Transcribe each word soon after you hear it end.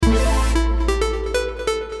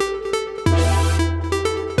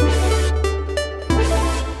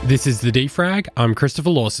This is The Defrag. I'm Christopher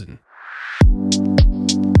Lawson.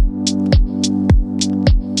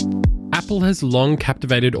 Apple has long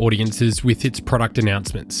captivated audiences with its product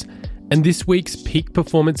announcements, and this week's peak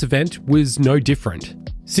performance event was no different.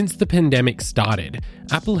 Since the pandemic started,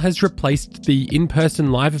 Apple has replaced the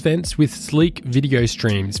in-person live events with sleek video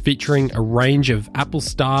streams featuring a range of Apple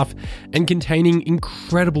staff and containing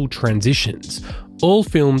incredible transitions, all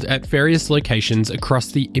filmed at various locations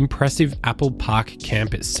across the impressive Apple Park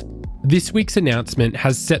campus. This week's announcement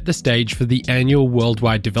has set the stage for the annual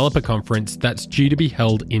Worldwide Developer Conference that's due to be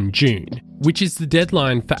held in June, which is the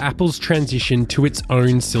deadline for Apple's transition to its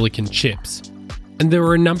own silicon chips. And there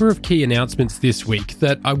are a number of key announcements this week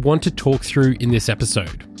that I want to talk through in this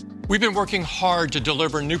episode. We've been working hard to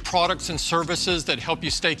deliver new products and services that help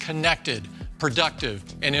you stay connected, productive,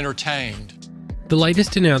 and entertained. The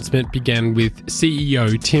latest announcement began with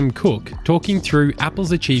CEO Tim Cook talking through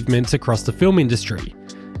Apple's achievements across the film industry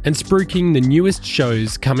and spruiking the newest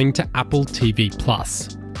shows coming to Apple TV+.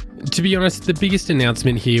 To be honest, the biggest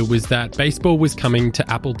announcement here was that baseball was coming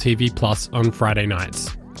to Apple TV+ on Friday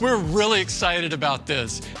nights. We're really excited about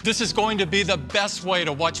this. This is going to be the best way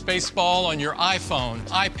to watch baseball on your iPhone,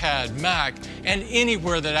 iPad, Mac, and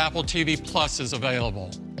anywhere that Apple TV+ is available.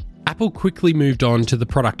 Apple quickly moved on to the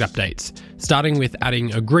product updates, starting with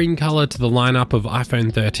adding a green color to the lineup of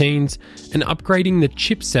iPhone 13s and upgrading the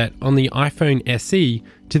chipset on the iPhone SE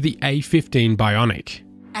to the A15 Bionic.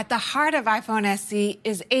 At the heart of iPhone SE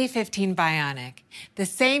is A15 Bionic, the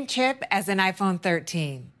same chip as an iPhone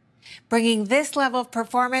 13. Bringing this level of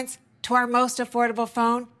performance to our most affordable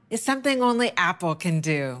phone is something only Apple can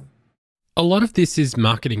do. A lot of this is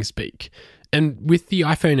marketing speak. And with the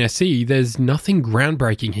iPhone SE, there's nothing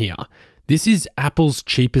groundbreaking here. This is Apple's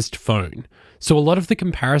cheapest phone. So a lot of the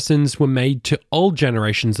comparisons were made to old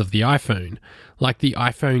generations of the iPhone, like the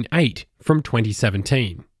iPhone 8 from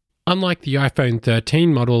 2017. Unlike the iPhone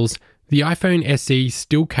 13 models, the iPhone SE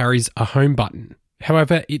still carries a home button.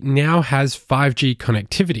 However, it now has 5G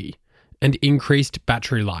connectivity and increased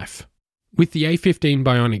battery life. With the A15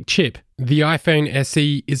 Bionic chip, the iPhone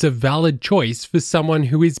SE is a valid choice for someone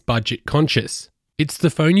who is budget conscious. It's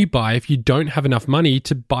the phone you buy if you don't have enough money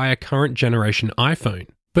to buy a current generation iPhone.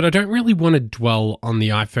 But I don't really want to dwell on the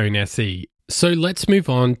iPhone SE, so let's move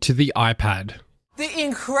on to the iPad. The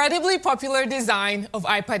incredibly popular design of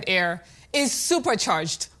iPad Air is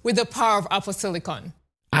supercharged with the power of Apple Silicon.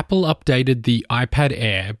 Apple updated the iPad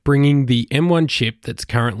Air, bringing the M1 chip that's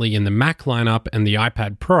currently in the Mac lineup and the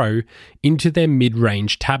iPad Pro into their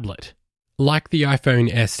mid-range tablet. Like the iPhone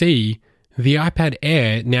SE, the iPad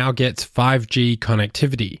Air now gets 5G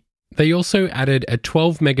connectivity. They also added a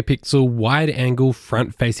 12-megapixel wide-angle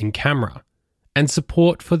front-facing camera and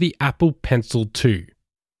support for the Apple Pencil 2.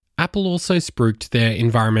 Apple also spruiked their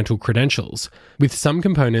environmental credentials, with some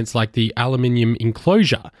components like the aluminium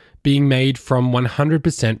enclosure being made from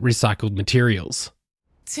 100% recycled materials.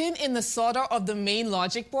 Tin in the solder of the main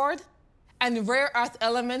logic board, and rare earth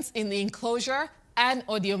elements in the enclosure and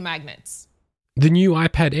audio magnets. The new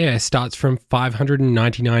iPad Air starts from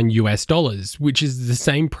 $599 which is the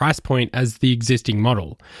same price point as the existing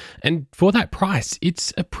model. And for that price,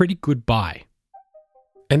 it's a pretty good buy.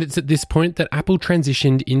 And it's at this point that Apple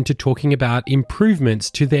transitioned into talking about improvements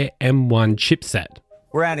to their M1 chipset.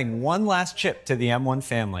 We're adding one last chip to the M1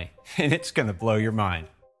 family, and it's going to blow your mind.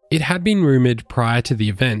 It had been rumoured prior to the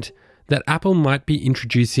event that Apple might be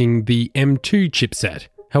introducing the M2 chipset.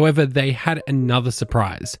 However, they had another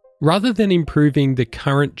surprise. Rather than improving the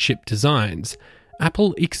current chip designs,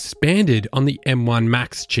 Apple expanded on the M1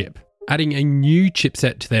 Max chip, adding a new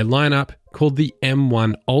chipset to their lineup called the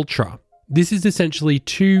M1 Ultra. This is essentially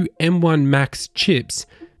two M1 Max chips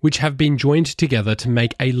which have been joined together to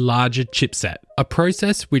make a larger chipset, a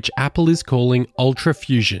process which Apple is calling Ultra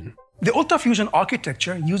Fusion. The Ultra Fusion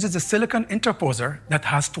architecture uses a silicon interposer that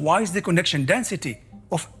has twice the connection density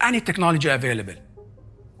of any technology available.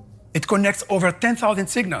 It connects over 10,000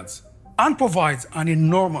 signals and provides an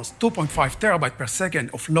enormous 2.5 terabyte per second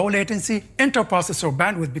of low latency interprocessor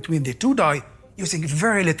bandwidth between the two die using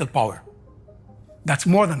very little power. That's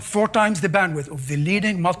more than 4 times the bandwidth of the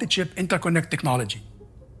leading multi-chip interconnect technology.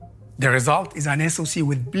 The result is an SoC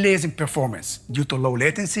with blazing performance due to low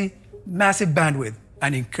latency, massive bandwidth,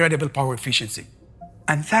 and incredible power efficiency.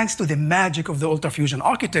 And thanks to the magic of the Ultra Fusion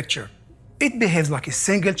architecture, it behaves like a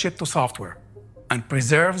single chip to software and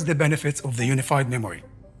preserves the benefits of the unified memory.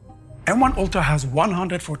 M1 Ultra has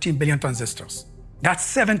 114 billion transistors. That's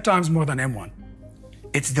 7 times more than M1.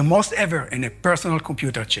 It's the most ever in a personal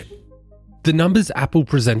computer chip. The numbers Apple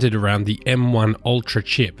presented around the M1 Ultra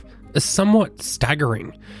chip are somewhat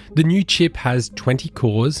staggering. The new chip has 20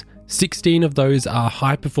 cores, 16 of those are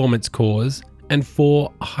high-performance cores and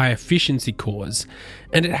 4 high-efficiency cores,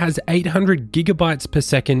 and it has 800 gigabytes per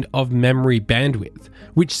second of memory bandwidth,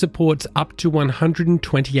 which supports up to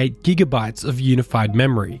 128 gigabytes of unified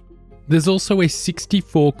memory. There's also a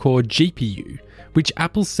 64-core GPU, which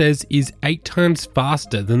Apple says is 8 times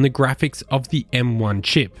faster than the graphics of the M1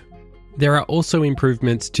 chip. There are also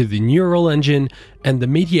improvements to the neural engine, and the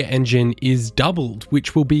media engine is doubled,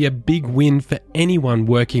 which will be a big win for anyone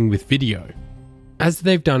working with video. As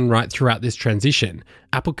they've done right throughout this transition,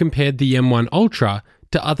 Apple compared the M1 Ultra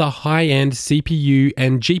to other high-end CPU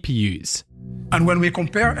and GPUs. And when we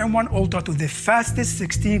compare M1 Ultra to the fastest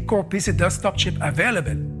 16-core PC desktop chip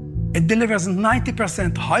available, it delivers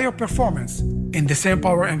 90% higher performance in the same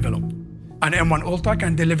power envelope. And M1 Ultra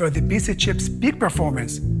can deliver the PC chip's peak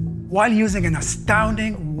performance while using an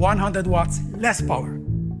astounding 100 watts less power.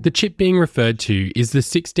 The chip being referred to is the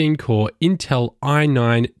 16-core Intel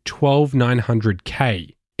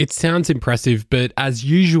i9-12900K. It sounds impressive, but as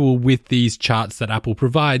usual with these charts that Apple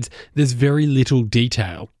provides, there's very little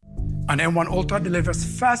detail. And M1 Ultra delivers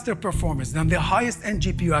faster performance than the highest-end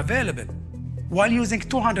GPU available, while using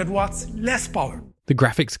 200 watts less power. The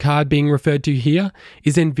graphics card being referred to here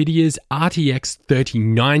is NVIDIA's RTX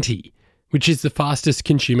 3090, which is the fastest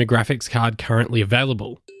consumer graphics card currently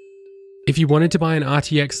available. If you wanted to buy an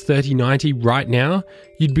RTX 3090 right now,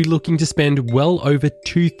 you'd be looking to spend well over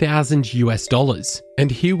 $2,000.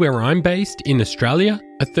 And here where I'm based, in Australia,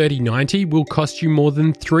 a 3090 will cost you more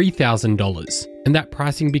than $3,000. And that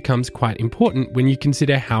pricing becomes quite important when you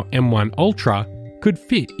consider how M1 Ultra could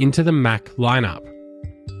fit into the Mac lineup.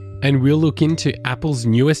 And we'll look into Apple's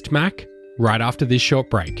newest Mac right after this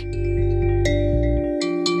short break.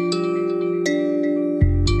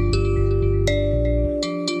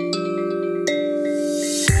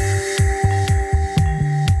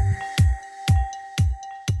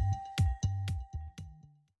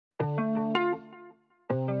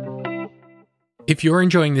 If you're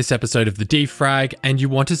enjoying this episode of The Defrag and you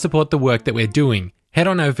want to support the work that we're doing, head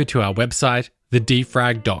on over to our website,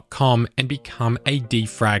 thedefrag.com, and become a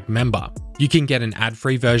Defrag member. You can get an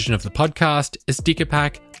ad-free version of the podcast, a sticker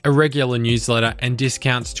pack, a regular newsletter, and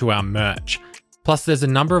discounts to our merch. Plus, there's a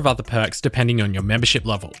number of other perks depending on your membership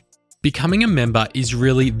level. Becoming a member is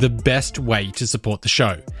really the best way to support the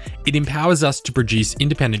show. It empowers us to produce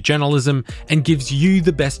independent journalism and gives you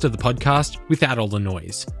the best of the podcast without all the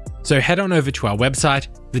noise. So head on over to our website,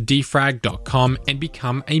 thedefrag.com, and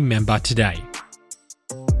become a member today.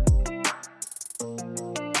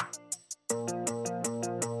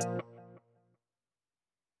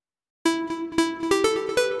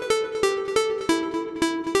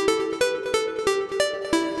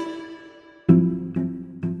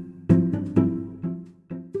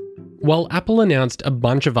 While Apple announced a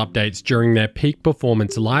bunch of updates during their peak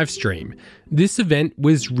performance livestream, this event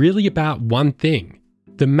was really about one thing: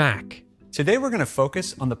 the Mac. Today we're going to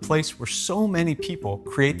focus on the place where so many people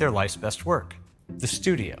create their life's best work, the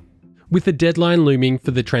studio. With the deadline looming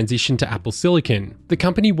for the transition to Apple Silicon, the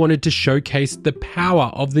company wanted to showcase the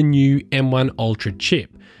power of the new M1 Ultra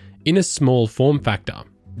chip in a small form factor.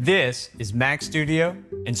 This is Mac Studio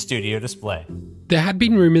and Studio Display. There had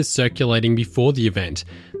been rumors circulating before the event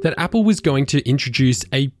that Apple was going to introduce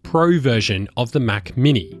a Pro version of the Mac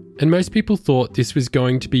Mini, and most people thought this was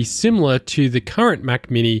going to be similar to the current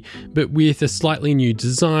Mac Mini, but with a slightly new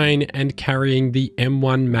design and carrying the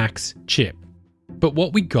M1 Max chip. But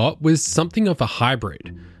what we got was something of a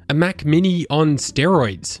hybrid, a Mac Mini on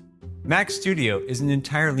steroids. Mac Studio is an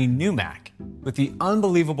entirely new Mac with the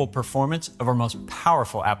unbelievable performance of our most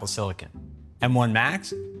powerful Apple Silicon, M1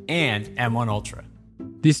 Max and M1 Ultra.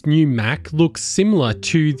 This new Mac looks similar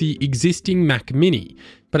to the existing Mac Mini,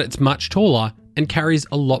 but it's much taller and carries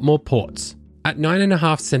a lot more ports. At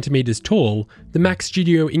 9.5 centimeters tall, the Mac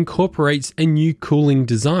Studio incorporates a new cooling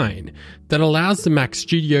design that allows the Mac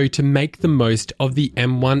Studio to make the most of the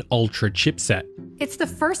M1 Ultra chipset. It's the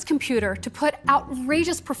first computer to put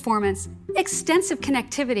outrageous performance, extensive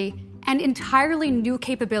connectivity, and entirely new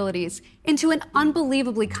capabilities into an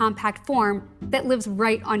unbelievably compact form that lives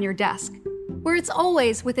right on your desk, where it's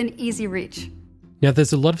always within easy reach. Now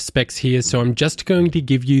there's a lot of specs here, so I'm just going to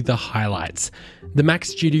give you the highlights. The Mac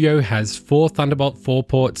Studio has 4 Thunderbolt 4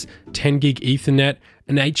 ports, 10 gig Ethernet,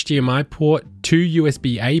 an HDMI port, 2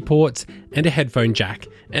 USB-A ports, and a headphone jack,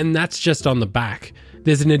 and that's just on the back.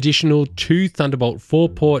 There's an additional 2 Thunderbolt 4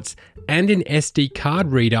 ports and an SD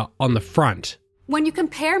card reader on the front. When you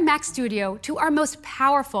compare Mac Studio to our most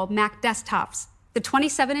powerful Mac desktops, the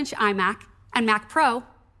 27-inch iMac and Mac Pro,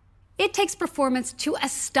 it takes performance to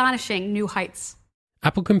astonishing new heights.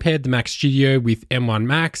 Apple compared the Mac Studio with M1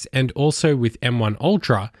 Max and also with M1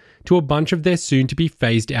 Ultra to a bunch of their soon-to-be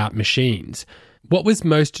phased-out machines. What was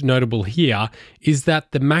most notable here is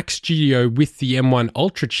that the Mac Studio with the M1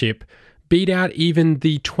 Ultra chip beat out even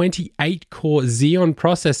the 28-core Xeon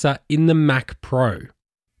processor in the Mac Pro.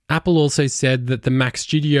 Apple also said that the Mac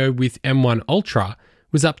Studio with M1 Ultra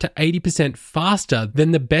was up to 80% faster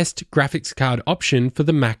than the best graphics card option for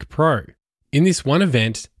the Mac Pro. In this one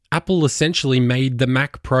event, Apple essentially made the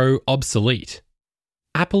Mac Pro obsolete.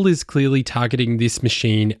 Apple is clearly targeting this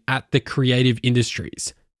machine at the creative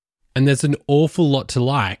industries, and there's an awful lot to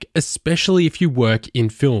like, especially if you work in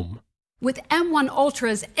film. With M1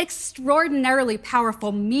 Ultra's extraordinarily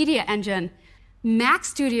powerful media engine, Mac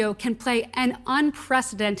Studio can play an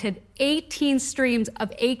unprecedented 18 streams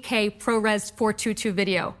of 8K ProRes 422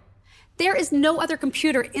 video. There is no other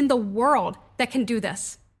computer in the world that can do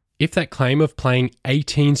this. If that claim of playing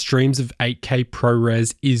 18 streams of 8K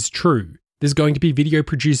ProRes is true, there's going to be video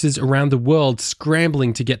producers around the world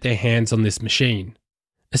scrambling to get their hands on this machine.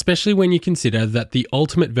 Especially when you consider that the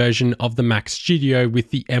ultimate version of the Mac Studio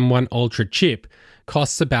with the M1 Ultra chip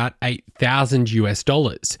costs about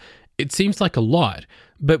 $8,000. It seems like a lot,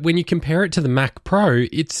 but when you compare it to the Mac Pro,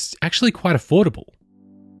 it's actually quite affordable.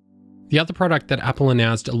 The other product that Apple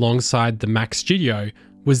announced alongside the Mac Studio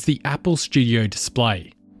was the Apple Studio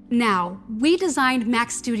Display. Now, we designed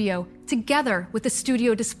Mac Studio together with the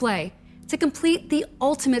Studio Display to complete the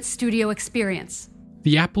ultimate studio experience.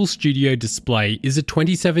 The Apple Studio Display is a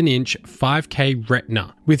 27-inch 5K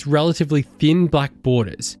Retina with relatively thin black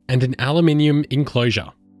borders and an aluminium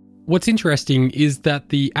enclosure. What's interesting is that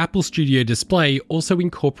the Apple Studio Display also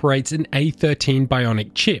incorporates an A13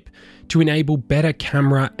 Bionic chip to enable better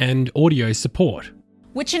camera and audio support,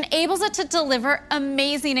 which enables it to deliver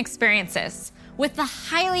amazing experiences with the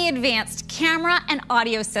highly advanced camera and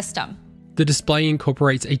audio system. The display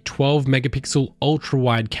incorporates a 12-megapixel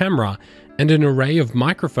ultra-wide camera and an array of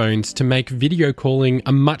microphones to make video calling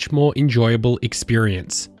a much more enjoyable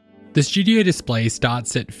experience. The Studio Display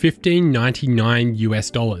starts at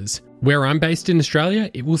 $1,599. Where I'm based in Australia,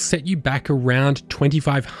 it will set you back around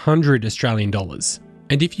 2,500 Australian dollars.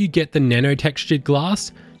 And if you get the nano-textured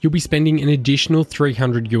glass, you'll be spending an additional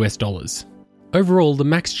 $300. Overall, the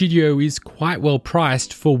Mac Studio is quite well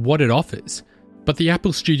priced for what it offers, but the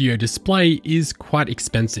Apple Studio Display is quite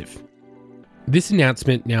expensive. This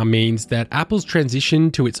announcement now means that Apple's transition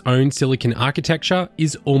to its own silicon architecture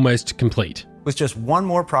is almost complete. With just one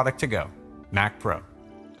more product to go, Mac Pro.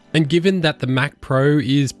 And given that the Mac Pro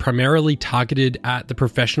is primarily targeted at the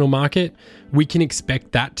professional market, we can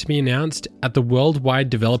expect that to be announced at the Worldwide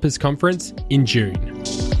Developers Conference in June.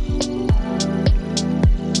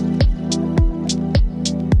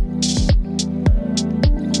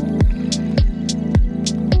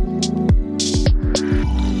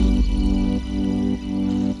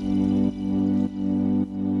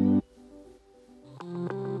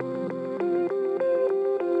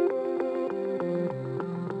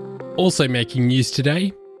 Also making news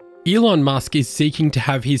today, Elon Musk is seeking to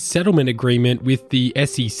have his settlement agreement with the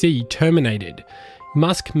SEC terminated.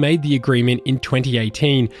 Musk made the agreement in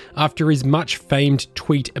 2018 after his much-famed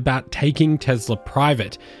tweet about taking Tesla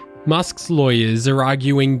private. Musk's lawyers are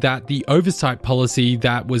arguing that the oversight policy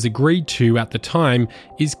that was agreed to at the time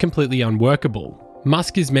is completely unworkable.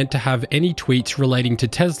 Musk is meant to have any tweets relating to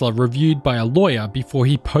Tesla reviewed by a lawyer before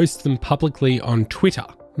he posts them publicly on Twitter.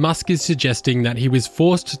 Musk is suggesting that he was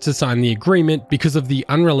forced to sign the agreement because of the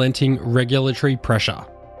unrelenting regulatory pressure.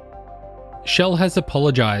 Shell has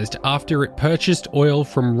apologized after it purchased oil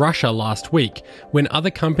from Russia last week when other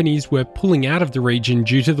companies were pulling out of the region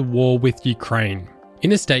due to the war with Ukraine.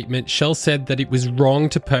 In a statement, Shell said that it was wrong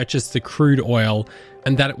to purchase the crude oil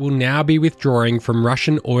and that it will now be withdrawing from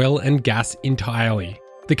Russian oil and gas entirely.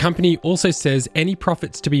 The company also says any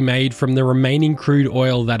profits to be made from the remaining crude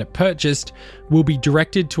oil that it purchased will be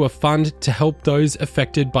directed to a fund to help those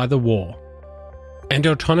affected by the war. And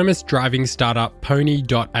autonomous driving startup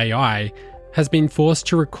Pony.ai has been forced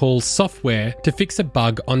to recall software to fix a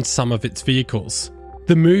bug on some of its vehicles.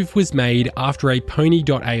 The move was made after a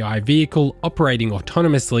Pony.ai vehicle operating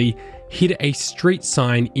autonomously hit a street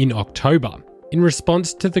sign in October. In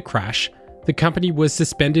response to the crash, the company was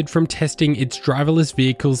suspended from testing its driverless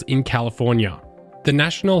vehicles in California. The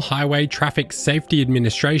National Highway Traffic Safety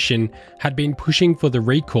Administration had been pushing for the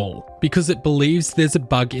recall because it believes there's a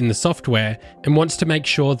bug in the software and wants to make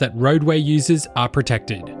sure that roadway users are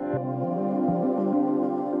protected.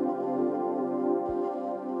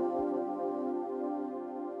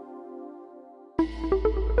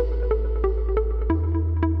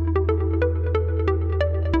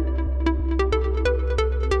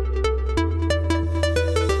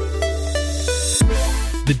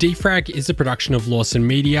 The Defrag is a production of Lawson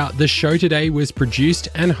Media. The show today was produced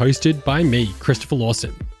and hosted by me, Christopher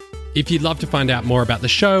Lawson. If you'd love to find out more about the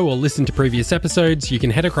show or listen to previous episodes, you can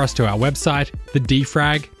head across to our website,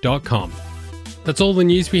 thedefrag.com. That's all the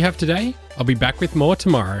news we have today. I'll be back with more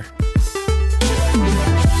tomorrow.